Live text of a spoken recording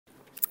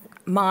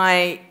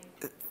My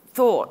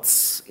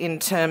thoughts in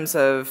terms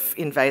of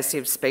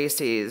invasive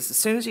species, as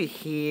soon as you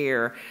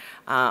hear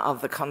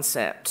of the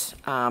concept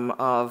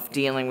of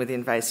dealing with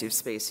invasive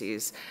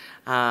species,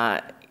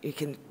 I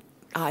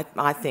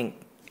think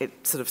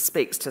it sort of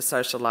speaks to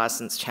social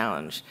licence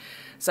challenge.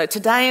 So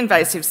today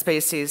invasive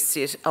species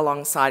sit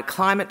alongside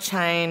climate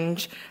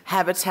change,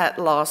 habitat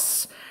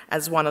loss,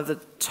 as one of the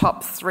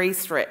top 3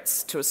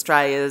 threats to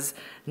Australia's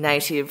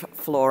native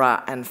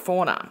flora and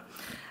fauna.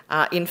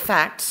 In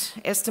fact,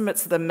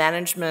 estimates of the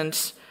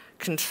management,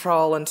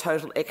 control and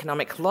total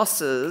economic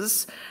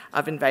losses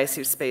of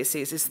invasive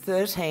species is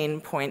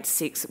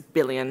 $13.6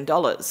 billion.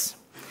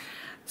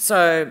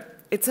 So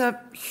it's a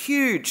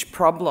huge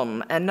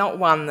problem and not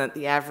one that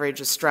the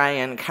average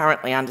Australian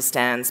currently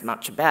understands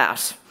much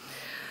about.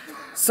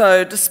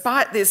 So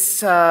despite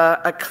this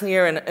a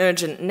clear and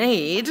urgent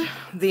need,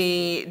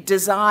 the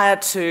desire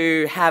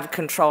to have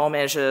control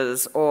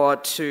measures or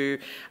to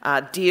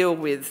deal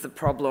with the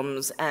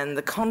problems and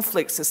the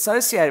conflicts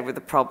associated with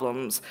the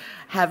problems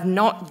have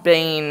not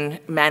been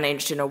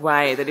managed in a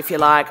way that, if you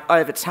like,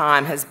 over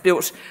time has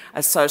built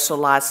a social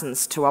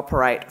licence to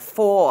operate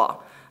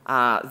for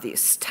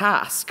this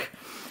task.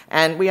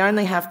 And we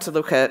only have to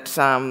look at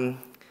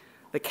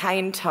the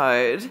cane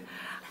toad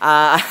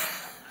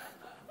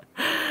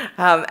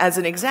as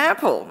an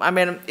example. I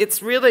mean,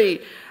 it's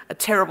really a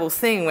terrible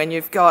thing when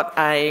you've got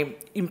an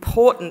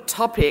important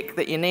topic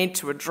that you need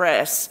to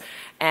address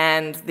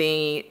and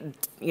the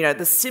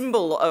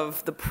symbol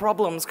of the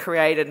problems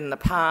created in the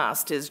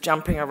past is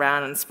jumping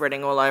around and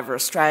spreading all over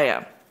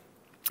Australia.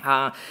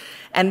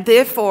 And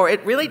therefore,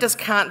 it really just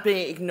can't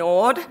be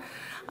ignored.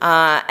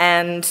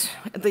 And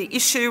the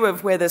issue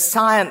of whether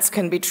science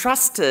can be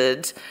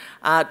trusted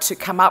to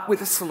come up with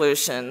the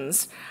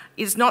solutions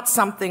is not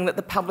something that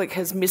the public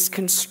has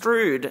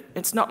misconstrued.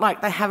 It's not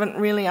like they haven't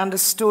really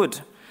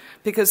understood,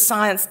 because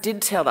science did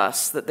tell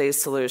us that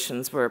these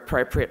solutions were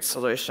appropriate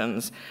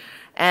solutions.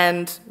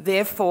 And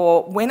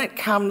therefore, when it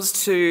comes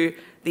to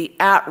the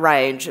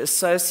outrage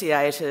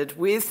associated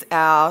with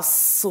our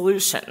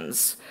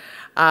solutions,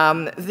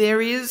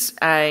 there is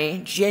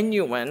a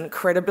genuine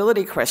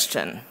credibility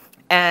question.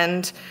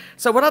 And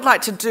so what I'd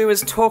like to do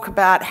is talk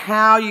about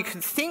how you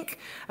could think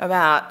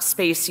about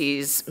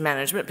species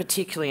management,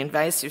 particularly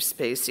invasive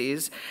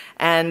species,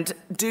 and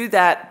do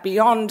that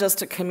beyond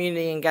just a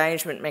community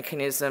engagement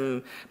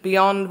mechanism,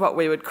 beyond what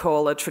we would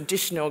call a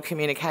traditional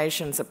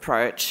communications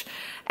approach,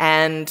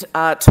 and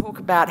talk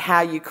about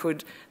how you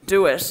could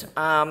do it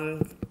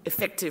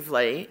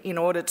effectively in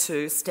order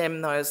to stem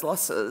those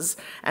losses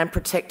and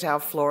protect our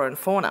flora and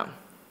fauna.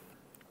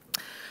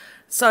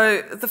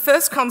 So the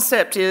first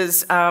concept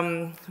is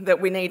that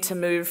we need to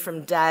move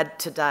from Dad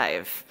to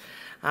Dave.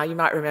 You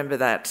might remember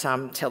that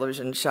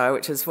television show,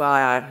 which is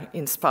why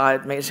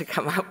inspired me to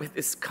come up with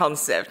this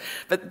concept.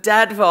 But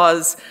Dad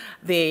was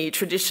the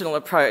traditional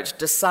approach: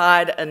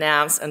 decide,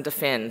 announce and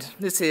defend.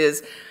 This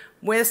is,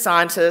 we're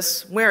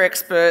scientists, we're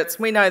experts,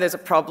 we know there's a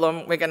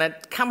problem, we're going to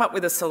come up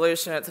with a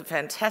solution, it's a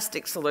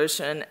fantastic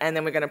solution, and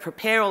then we're going to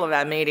prepare all of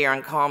our media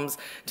and comms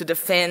to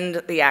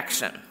defend the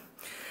action.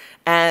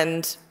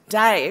 And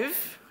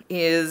Dave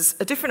is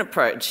a different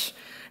approach.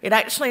 It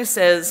actually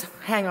says,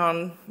 hang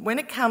on, when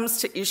it comes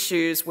to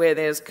issues where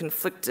there's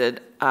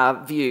conflicted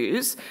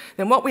views,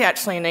 then what we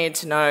actually need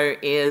to know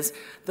is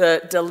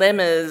the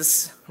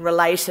dilemmas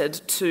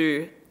related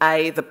to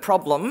the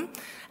problem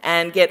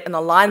and get an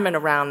alignment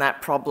around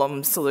that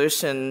problem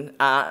solution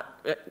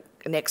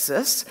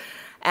nexus.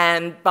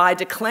 And by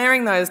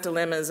declaring those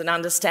dilemmas and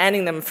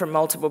understanding them from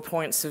multiple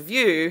points of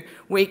view,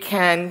 we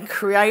can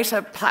create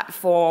a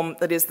platform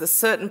that is the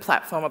certain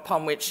platform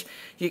upon which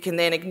you can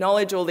then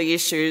acknowledge all the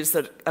issues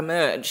that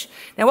emerge.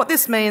 Now, what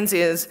this means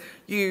is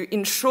you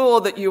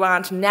ensure that you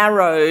aren't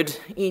narrowed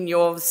in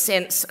your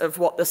sense of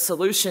what the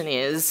solution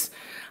is.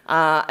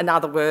 In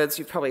other words,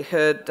 you've probably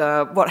heard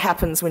what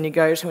happens when you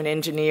go to an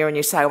engineer and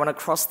you say, I want to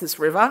cross this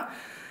river.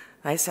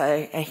 They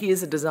say, and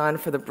here's a design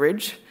for the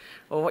bridge.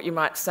 Or what you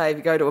might say if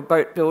you go to a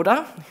boat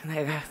builder, and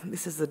they go,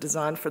 this is the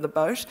design for the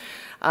boat.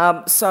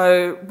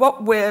 So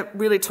what we're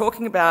really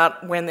talking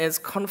about when there's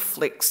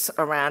conflicts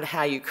around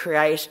how you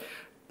create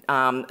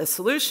a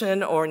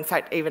solution, or in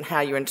fact even how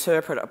you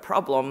interpret a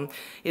problem,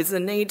 is the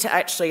need to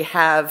actually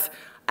have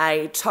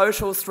a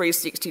total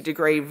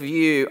 360-degree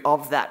view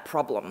of that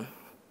problem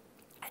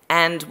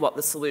and what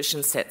the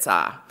solution sets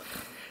are.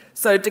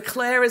 So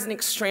declare is an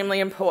extremely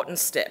important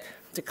step.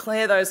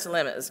 Declare those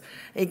dilemmas.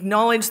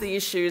 Acknowledge the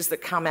issues that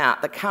come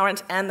out, the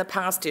current and the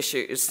past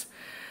issues.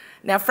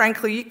 Now,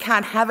 frankly, you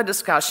can't have a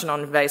discussion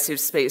on invasive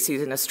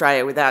species in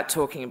Australia without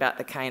talking about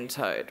the cane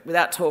toad,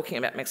 without talking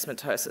about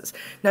myxomatosis.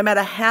 No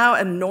matter how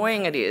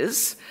annoying it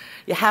is,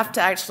 you have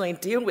to actually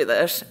deal with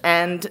it,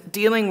 and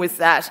dealing with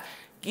that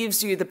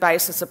gives you the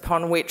basis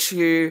upon which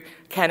you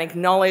can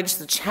acknowledge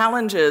the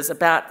challenges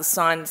about the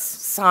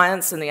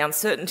science and the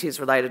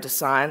uncertainties related to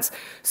science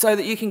so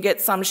that you can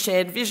get some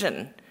shared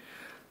vision.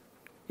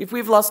 If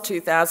we've lost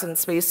 2,000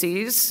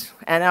 species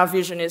and our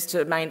vision is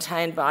to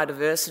maintain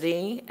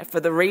biodiversity for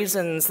the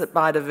reasons that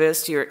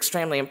biodiversity are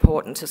extremely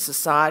important to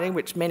society,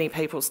 which many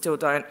people still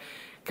don't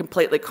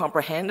completely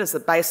comprehend as the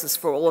basis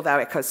for all of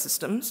our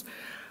ecosystems,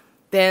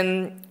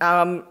 then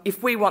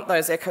if we want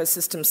those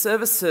ecosystem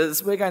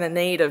services, we're going to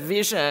need a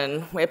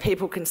vision where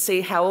people can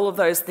see how all of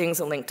those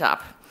things are linked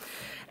up.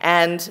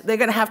 And they're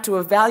going to have to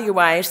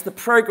evaluate the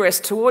progress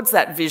towards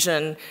that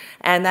vision,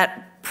 and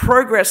that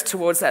progress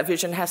towards that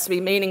vision has to be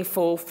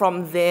meaningful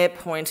from their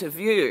point of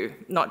view,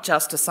 not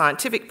just a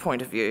scientific point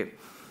of view.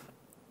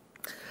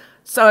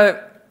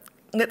 So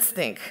let's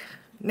think.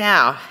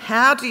 Now,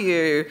 how do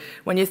you,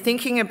 when you're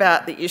thinking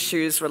about the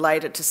issues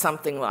related to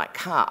something like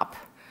carp,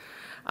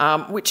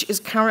 which is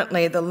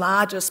currently the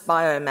largest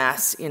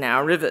biomass in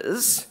our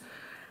rivers,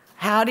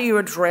 how do you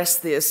address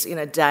this in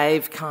a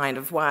Dave kind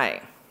of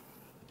way?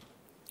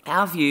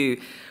 Our view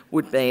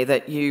would be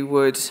that you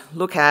would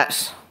look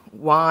at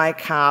why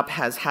carp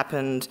has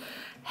happened,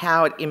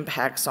 how it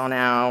impacts on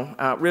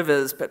our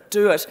rivers, but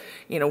do it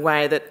in a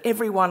way that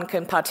everyone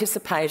can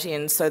participate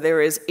in so there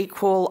is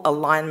equal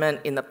alignment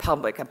in the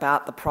public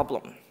about the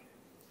problem.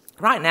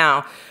 Right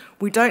now,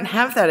 we don't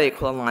have that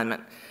equal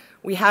alignment.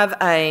 We have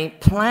a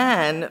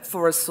plan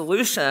for a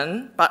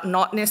solution, but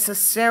not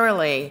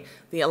necessarily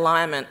the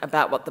alignment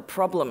about what the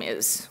problem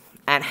is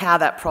and how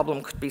that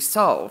problem could be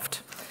solved.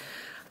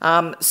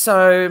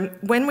 So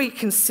when we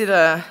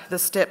consider the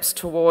steps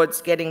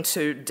towards getting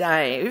to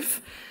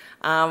Dave,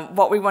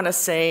 what we want to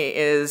see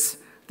is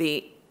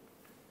the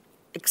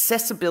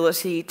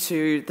accessibility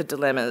to the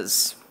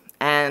dilemmas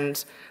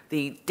and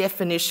the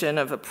definition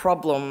of a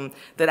problem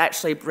that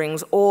actually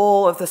brings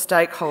all of the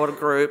stakeholder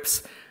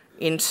groups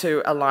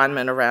into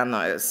alignment around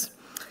those.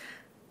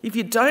 If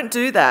you don't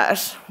do that,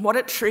 what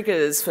it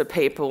triggers for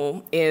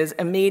people is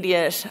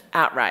immediate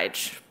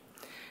outrage.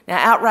 Now,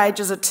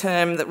 outrage is a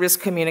term that risk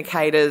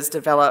communicators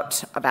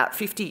developed about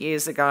 50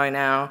 years ago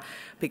now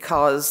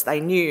because they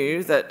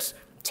knew that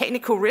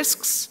technical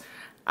risks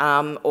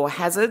or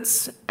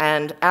hazards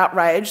and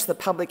outrage, the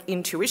public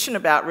intuition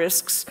about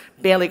risks,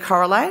 barely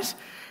correlate.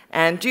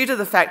 And due to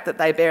the fact that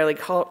they barely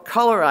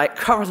correlate,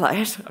 the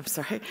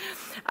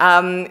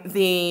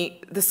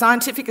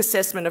scientific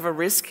assessment of a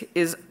risk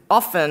is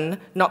often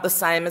not the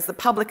same as the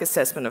public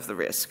assessment of the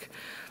risk.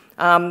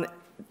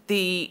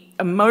 The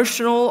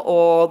emotional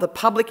or the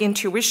public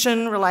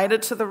intuition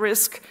related to the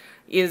risk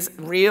is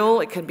real,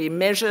 it can be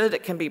measured,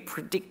 it can be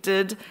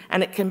predicted,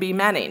 and it can be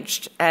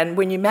managed. And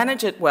when you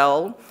manage it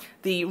well,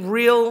 the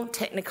real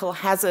technical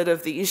hazard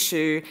of the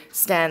issue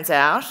stands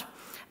out,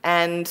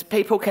 and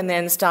people can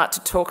then start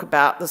to talk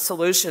about the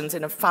solutions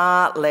in a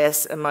far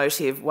less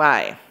emotive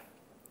way.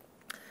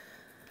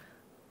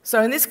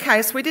 So in this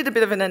case, we did a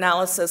bit of an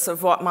analysis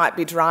of what might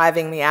be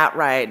driving the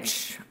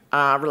outrage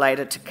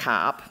related to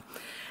carp.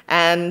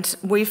 And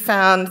we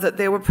found that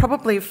there were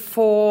probably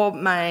 4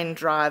 main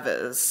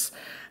drivers.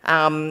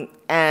 And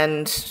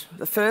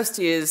the first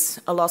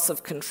is a loss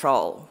of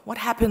control. What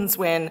happens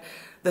when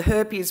the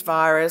herpes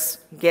virus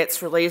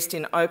gets released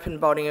in open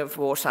body of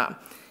water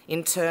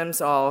in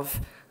terms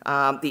of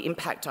the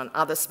impact on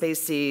other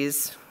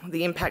species,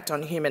 the impact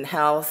on human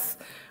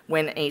health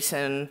when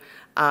eaten,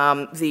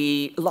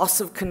 the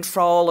loss of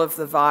control of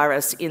the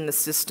virus in the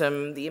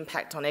system, the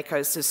impact on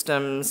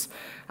ecosystems,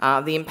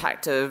 the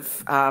impact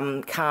of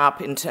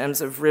carp in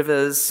terms of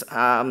rivers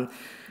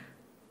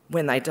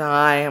when they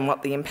die and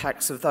what the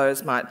impacts of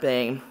those might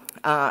be.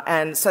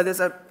 And so there's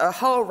a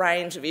whole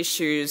range of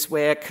issues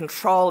where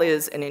control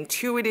is an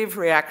intuitive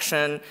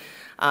reaction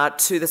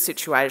to the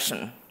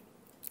situation.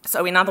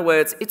 So in other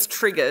words, it's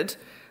triggered.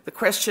 The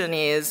question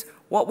is,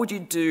 what would you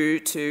do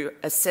to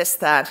assess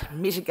that,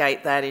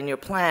 mitigate that in your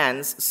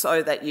plans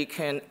so that you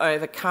can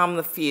overcome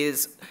the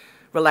fears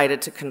related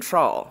to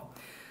control?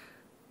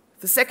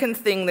 The second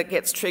thing that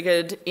gets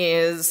triggered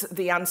is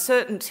the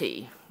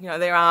uncertainty. You know,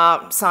 there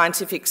are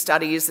scientific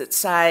studies that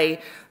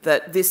say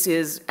that this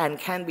is and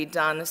can be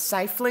done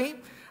safely.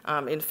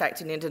 In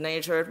fact, in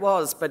Indonesia it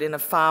was, but in a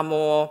far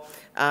more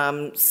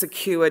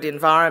secured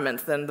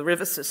environment than the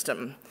river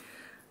system.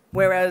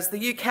 Whereas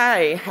the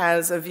UK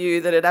has a view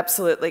that it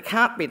absolutely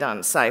can't be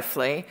done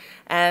safely,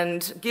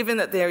 and given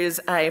that there is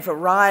a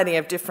variety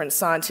of different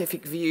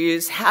scientific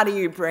views, how do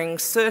you bring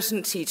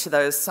certainty to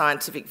those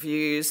scientific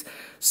views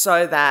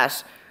so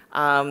that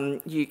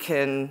you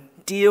can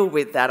deal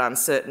with that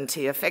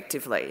uncertainty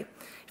effectively?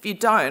 If you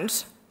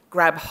don't,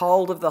 grab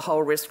hold of the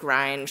whole risk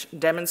range,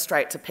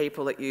 demonstrate to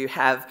people that you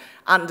have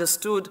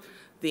understood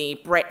the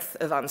breadth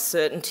of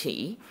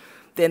uncertainty,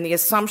 then the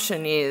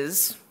assumption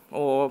is,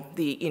 or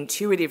the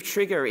intuitive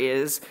trigger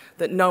is,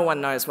 that no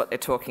one knows what they're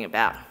talking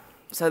about.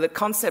 So the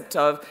concept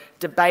of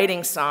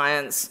debating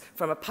science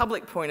from a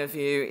public point of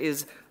view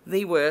is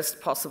the worst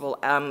possible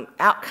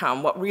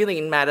outcome. What really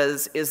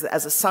matters is that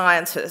as a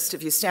scientist,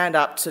 if you stand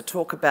up to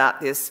talk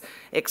about this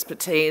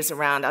expertise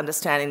around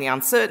understanding the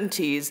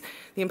uncertainties,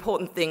 the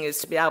important thing is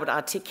to be able to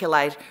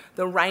articulate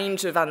the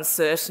range of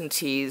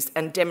uncertainties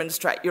and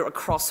demonstrate you're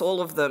across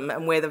all of them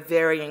and where the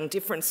varying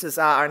differences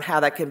are and how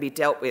they can be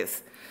dealt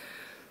with.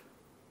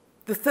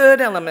 The third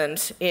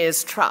element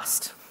is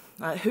trust.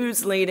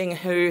 Who's leading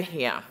who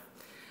here?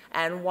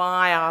 And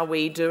why are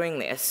we doing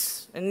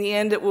this? In the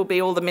end, it will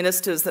be all the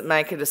ministers that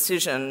make a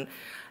decision.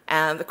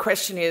 And the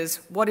question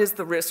is, what is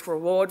the risk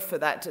reward for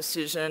that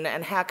decision,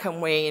 and how can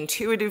we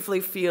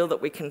intuitively feel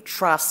that we can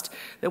trust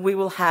that we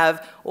will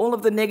have all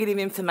of the negative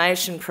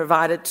information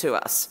provided to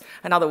us?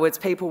 In other words,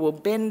 people will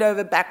bend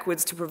over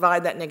backwards to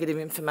provide that negative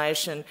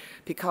information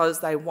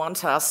because they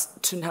want us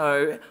to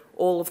know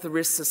all of the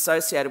risks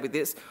associated with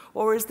this.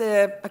 Or is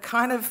there a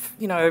kind of,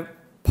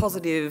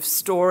 positive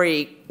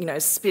story,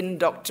 spin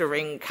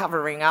doctoring,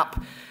 covering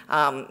up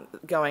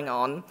going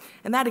on?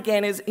 And that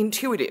again is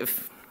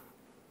intuitive.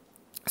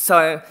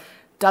 So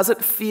does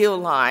it feel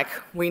like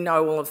we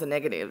know all of the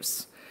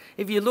negatives?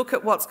 If you look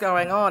at what's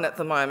going on at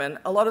the moment,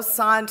 a lot of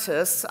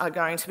scientists are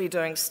going to be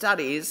doing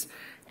studies,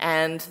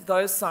 and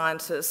those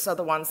scientists are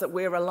the ones that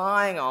we're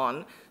relying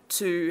on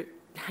to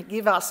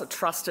give us a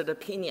trusted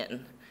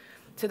opinion.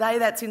 Today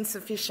that's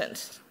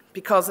insufficient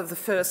because of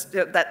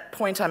that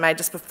point I made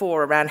just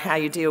before around how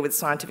you deal with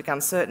scientific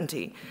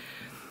uncertainty.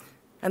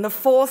 And the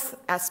fourth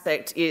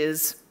aspect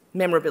is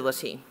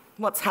memorability.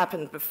 What's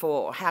happened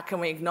before? How can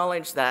we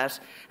acknowledge that?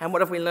 And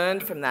what have we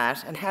learned from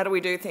that? And how do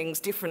we do things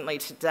differently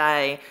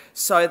today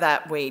so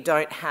that we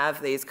don't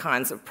have these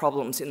kinds of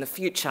problems in the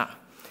future?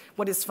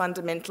 What is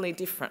fundamentally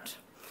different?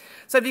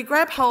 So if you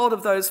grab hold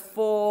of those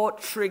 4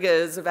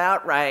 triggers of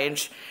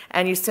outrage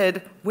and you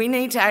said, we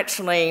need to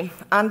actually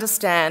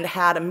understand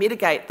how to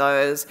mitigate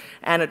those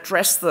and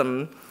address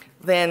them,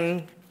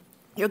 then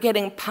you're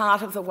getting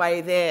part of the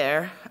way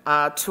there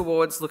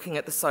towards looking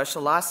at the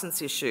social licence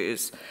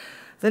issues.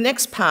 The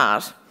next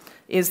part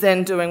is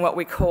then doing what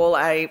we call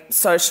a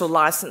social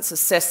licence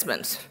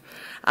assessment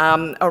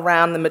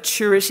around the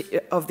maturity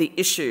of the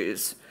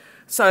issues.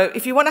 So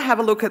if you want to have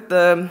a look at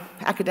the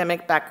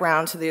academic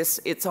background to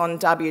this, it's on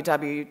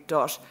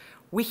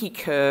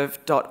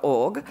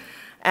www.wikicurve.org.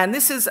 And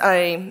this is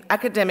an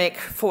academic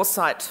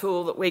foresight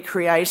tool that we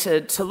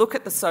created to look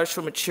at the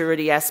social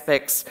maturity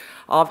aspects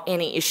of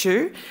any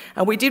issue.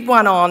 And we did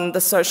one on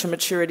the social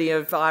maturity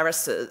of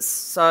viruses.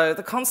 So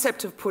the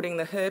concept of putting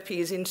the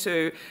herpes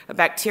into a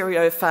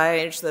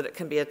bacteriophage, that it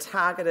can be a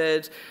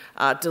targeted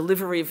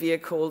delivery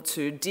vehicle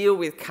to deal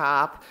with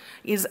carp,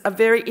 is a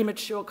very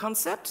immature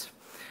concept.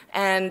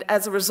 And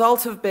as a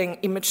result of being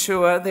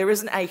immature, there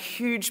isn't a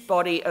huge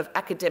body of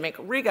academic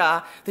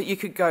rigour that you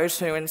could go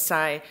to and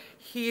say,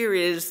 here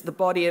is the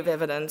body of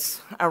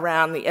evidence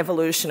around the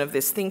evolution of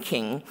this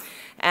thinking.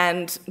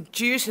 And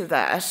due to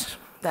that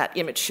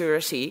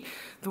immaturity,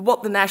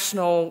 what the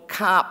National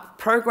CARP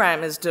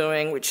program is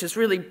doing, which is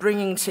really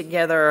bringing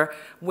together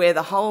where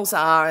the holes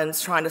are and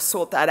trying to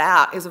sort that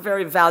out, is a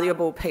very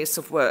valuable piece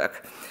of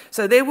work.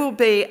 So there will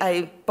be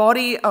a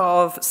body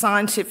of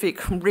scientific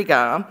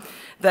rigour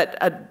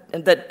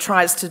that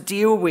tries to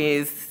deal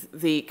with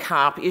the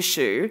CARP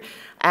issue,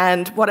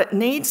 and what it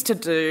needs to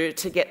do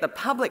to get the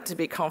public to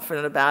be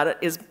confident about it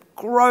is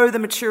grow the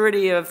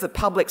maturity of the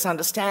public's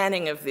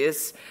understanding of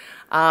this,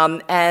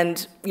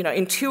 and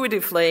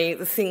intuitively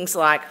the things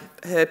like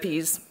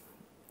herpes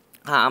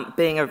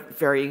being a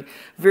very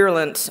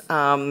virulent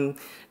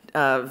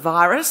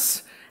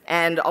virus,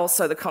 and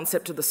also the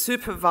concept of the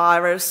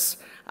supervirus,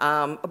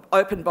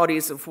 open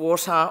bodies of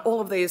water,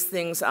 all of these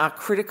things are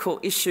critical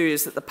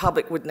issues that the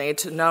public would need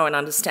to know and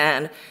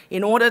understand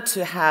in order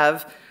to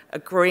have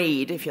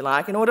agreed, if you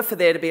like, in order for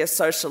there to be a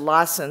social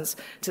licence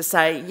to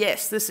say,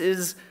 yes, this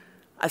is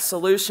a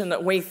solution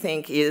that we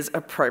think is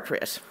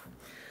appropriate.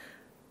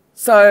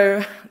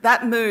 So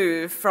that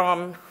move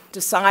from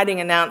deciding,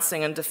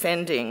 announcing and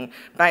defending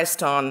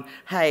based on,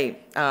 hey,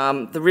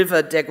 the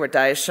river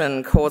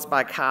degradation caused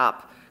by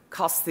carp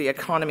costs the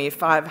economy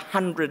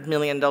 $500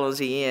 million a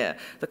year.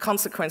 The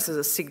consequences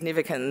are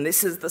significant, and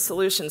this is the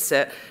solution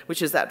set,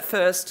 which is that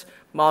first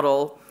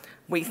model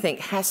we think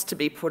has to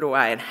be put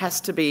away and has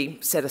to be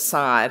set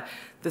aside.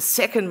 The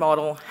second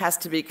model has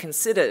to be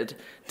considered.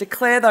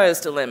 Declare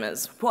those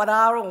dilemmas. What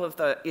are all of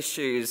the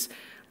issues?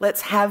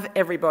 Let's have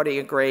everybody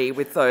agree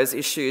with those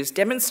issues.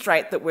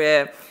 Demonstrate that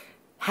we're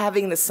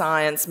having the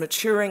science,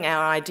 maturing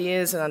our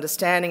ideas and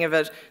understanding of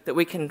it, that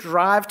we can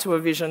drive to a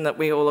vision that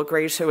we all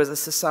agree to as a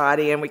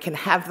society, and we can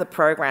have the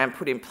program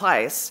put in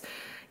place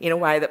in a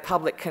way that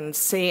public can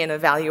see and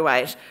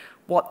evaluate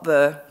what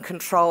the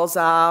controls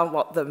are,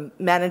 what the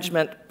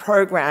management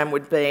program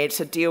would be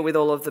to deal with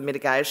all of the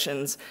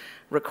mitigations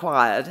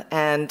required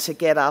and to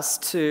get us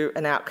to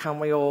an outcome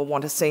we all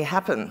want to see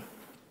happen.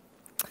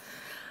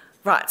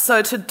 Right,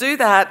 so to do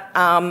that,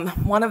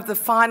 one of the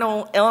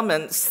final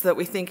elements that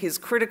we think is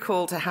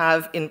critical to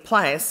have in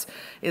place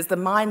is the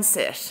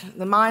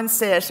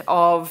mindset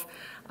of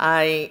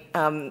a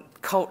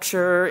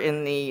culture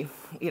in the,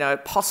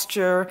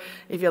 posture,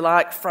 if you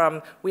like,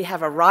 from we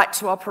have a right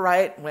to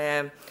operate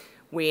where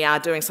we are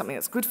doing something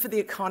that's good for the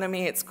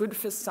economy, it's good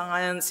for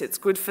science, it's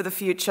good for the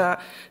future,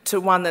 to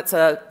one that's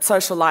a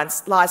social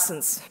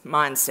licence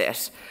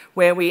mindset,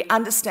 where we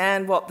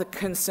understand what the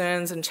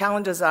concerns and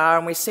challenges are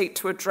and we seek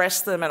to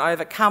address them and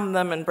overcome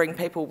them and bring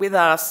people with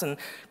us and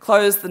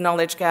close the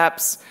knowledge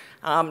gaps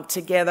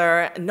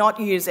together, not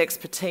use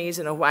expertise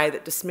in a way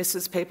that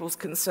dismisses people's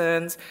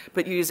concerns,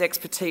 but use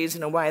expertise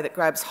in a way that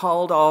grabs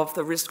hold of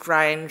the risk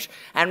range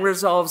and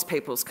resolves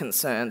people's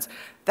concerns.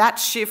 That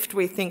shift,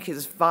 we think,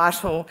 is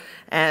vital,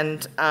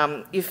 and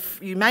if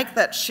you make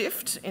that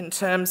shift in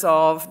terms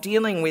of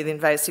dealing with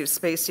invasive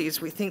species,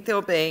 we think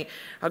there'll be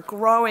a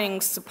growing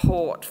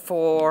support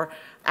for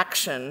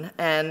action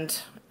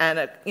and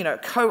a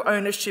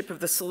co-ownership of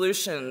the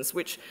solutions,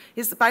 which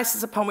is the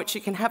basis upon which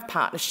you can have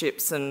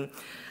partnerships and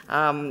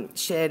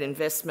shared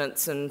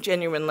investments, and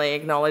genuinely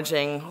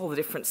acknowledging all the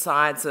different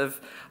sides of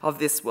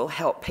this will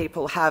help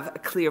people have a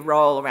clear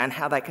role around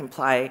how they can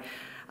play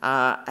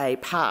a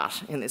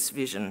part in this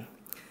vision.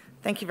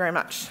 Thank you very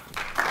much.